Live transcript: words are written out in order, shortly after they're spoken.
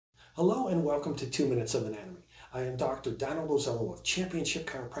Hello and welcome to 2 Minutes of Anatomy. I am Dr. Donald Ozello of Championship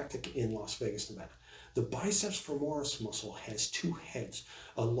Chiropractic in Las Vegas, Nevada. The biceps femoris muscle has two heads,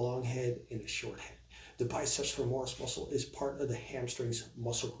 a long head and a short head. The biceps femoris muscle is part of the hamstrings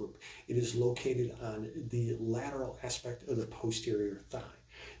muscle group. It is located on the lateral aspect of the posterior thigh.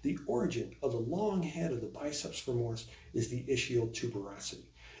 The origin of the long head of the biceps femoris is the ischial tuberosity.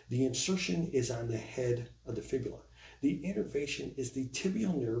 The insertion is on the head of the fibula. The innervation is the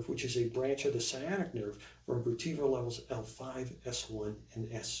tibial nerve, which is a branch of the sciatic nerve from vertebral levels L5, S1, and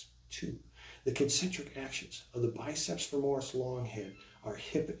S2. The concentric actions of the biceps femoris long head are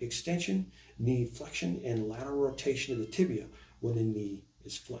hip extension, knee flexion, and lateral rotation of the tibia when the knee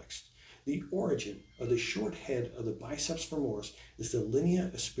is flexed. The origin of the short head of the biceps femoris is the Linea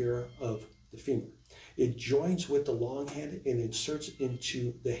Aspera of the femur. It joins with the long head and inserts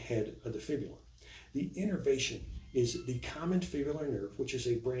into the head of the fibula. The innervation is the common fibular nerve, which is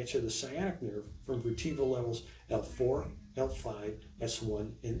a branch of the sciatic nerve from vertebral levels L4, L5,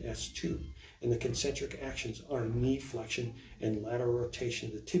 S1, and S2. And the concentric actions are knee flexion and lateral rotation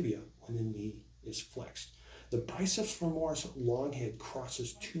of the tibia when the knee is flexed. The biceps femoris long head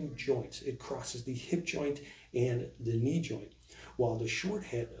crosses two joints. It crosses the hip joint and the knee joint, while the short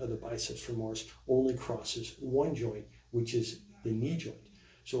head of the biceps femoris only crosses one joint, which is the knee joint.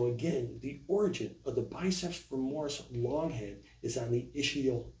 So again, the origin of the biceps femoris long head is on the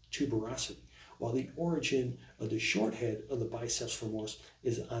ischial tuberosity, while the origin of the short head of the biceps femoris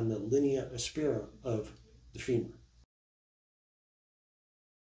is on the linea aspera of the femur.